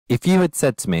If you had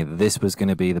said to me that this was going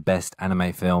to be the best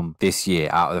anime film this year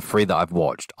out of the three that I've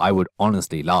watched, I would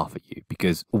honestly laugh at you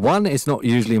because one, it's not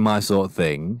usually my sort of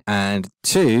thing, and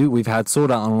two, we've had Sword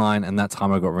Art Online and that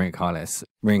time I got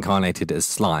reincarnated as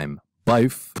slime.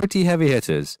 Both pretty heavy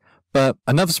hitters. But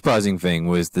another surprising thing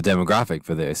was the demographic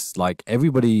for this. Like,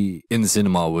 everybody in the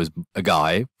cinema was a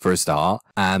guy, for a start,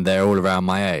 and they're all around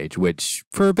my age, which,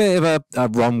 for a bit of a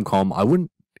rom-com, I wouldn't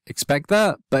expect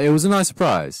that, but it was a nice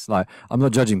surprise. Like, I'm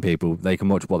not judging people. They can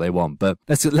watch what they want. But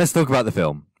let's talk about the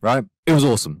film, right? It was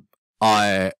awesome.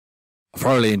 I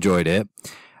thoroughly enjoyed it.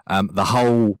 The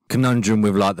whole conundrum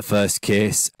with like the first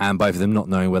kiss and both of them not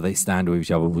knowing where they stand with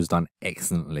each other was done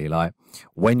excellently. Like,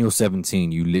 when you're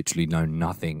 17, you literally know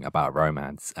nothing about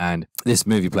romance, and this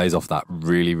movie plays off that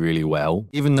really, really well.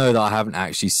 Even though that I haven't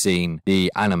actually seen the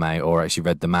anime or actually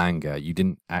read the manga, you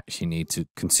didn't actually need to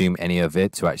consume any of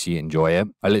it to actually enjoy it.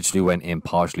 I literally went in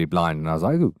partially blind and I was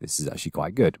like, ooh, this is actually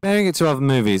quite good. Comparing it to other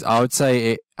movies, I would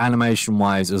say it, animation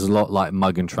wise, it was a lot like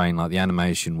Mugen Train. Like, the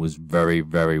animation was very,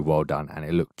 very well done and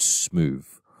it looked smooth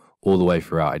all the way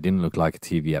throughout. It didn't look like a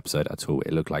TV episode at all.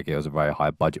 It looked like it was a very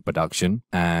high budget production.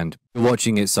 And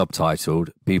watching it subtitled,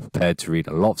 be prepared to read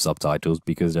a lot of subtitles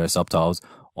because there are subtitles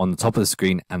on the top of the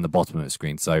screen and the bottom of the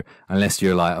screen. So unless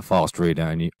you're like a fast reader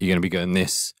and you're going to be getting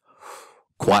this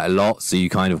quite a lot, so you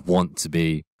kind of want to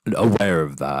be aware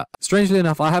of that. Strangely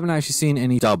enough, I haven't actually seen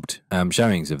any dubbed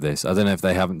showings of this. I don't know if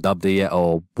they haven't dubbed it yet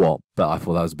or what, but I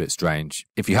thought that was a bit strange.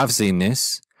 If you have seen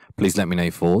this, please let me know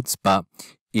your thoughts. But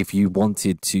if you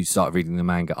wanted to start reading the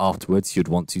manga afterwards, you'd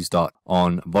want to start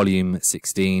on volume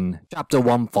 16, chapter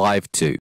 152.